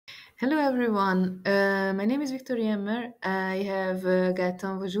Hello everyone, my name is Victoria Emmer. I have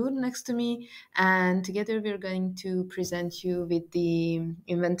Gaëtan Vaujour next to me, and together we're going to present you with the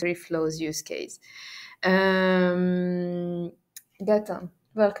inventory flows use case. Gaëtan,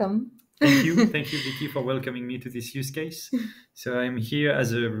 welcome. Thank you, Vicky, for welcoming me to this use case. So I'm here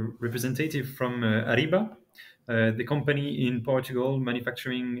as a representative from Ariba, the company in Portugal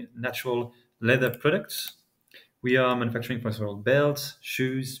manufacturing natural leather products. We are manufacturing, first of all, belts,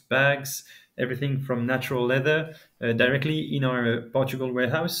 shoes, bags, everything from natural leather directly in our Portugal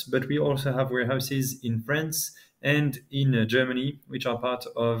warehouse. But we also have warehouses in France and in Germany, which are part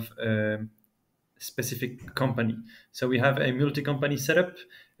of specific company. So we have a multi-company setup,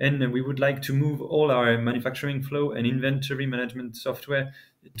 and we would like to move all our manufacturing flow and inventory management software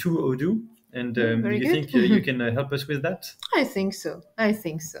to Odoo. And do Very you good. think you can help us with that? I think so. I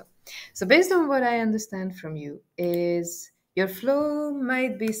think so. So based on what I understand from you is your flow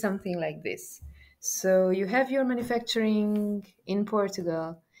might be something like this. So you have your manufacturing in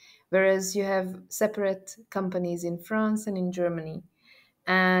Portugal, whereas you have separate companies in France and in Germany.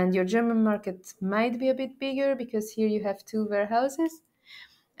 And your German market might be a bit bigger because here you have two warehouses,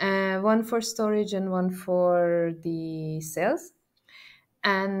 one for storage and one for the sales.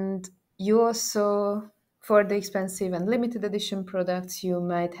 And you also, for the expensive and limited edition products, you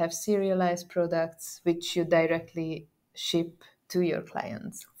might have serialized products which you directly ship to your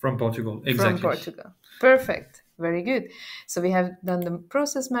clients From Portugal, from exactly. Portugal. Perfect. Very good. So we have done the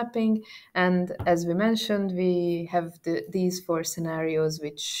process mapping, and as we mentioned, we have these four scenarios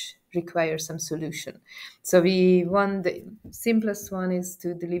which require some solution. So the simplest one is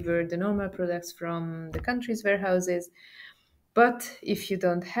to deliver the normal products from the country's warehouses. But if you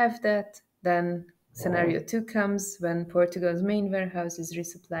don't have that, then scenario two comes when Portugal's main warehouse is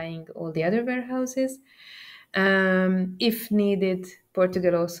resupplying all the other warehouses. If needed,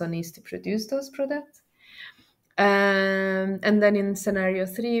 Portugal also needs to produce those products. And then in scenario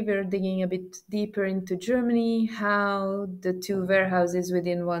three, we're digging a bit deeper into Germany, how the two warehouses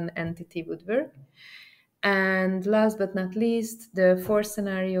within one entity would work. And last but not least, the fourth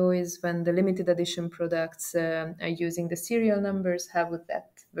scenario is when the limited edition products are using the serial numbers. How would that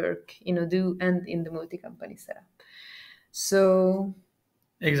work in Odoo and in the multi-company setup? So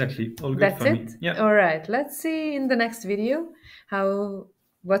Exactly. All good that's for me. it. Yeah. All right. Let's see in the next video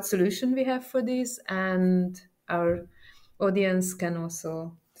what solution we have for this, and our audience can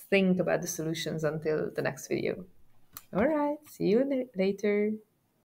also think about the solutions until the next video. All right. See you later.